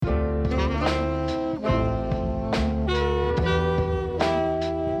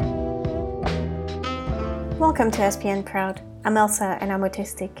Welcome to SPN Proud. I'm Elsa and I'm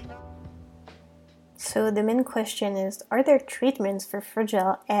autistic. So the main question is, are there treatments for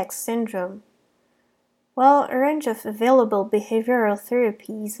Fragile X syndrome? Well, a range of available behavioral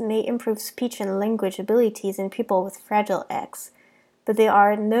therapies may improve speech and language abilities in people with Fragile X, but there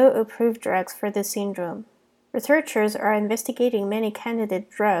are no approved drugs for the syndrome. Researchers are investigating many candidate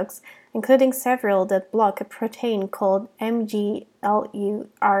drugs, including several that block a protein called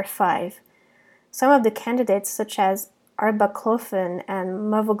MGLUR5. Some of the candidates, such as arbaclofen and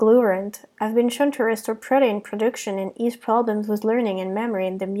mavoglurant, have been shown to restore protein production and ease problems with learning and memory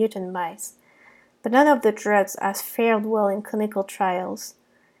in the mutant mice. But none of the drugs has fared well in clinical trials.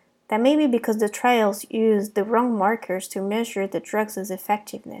 That may be because the trials used the wrong markers to measure the drugs'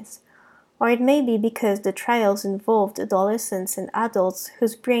 effectiveness, or it may be because the trials involved adolescents and adults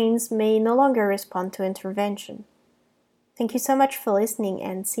whose brains may no longer respond to intervention. Thank you so much for listening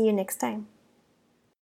and see you next time.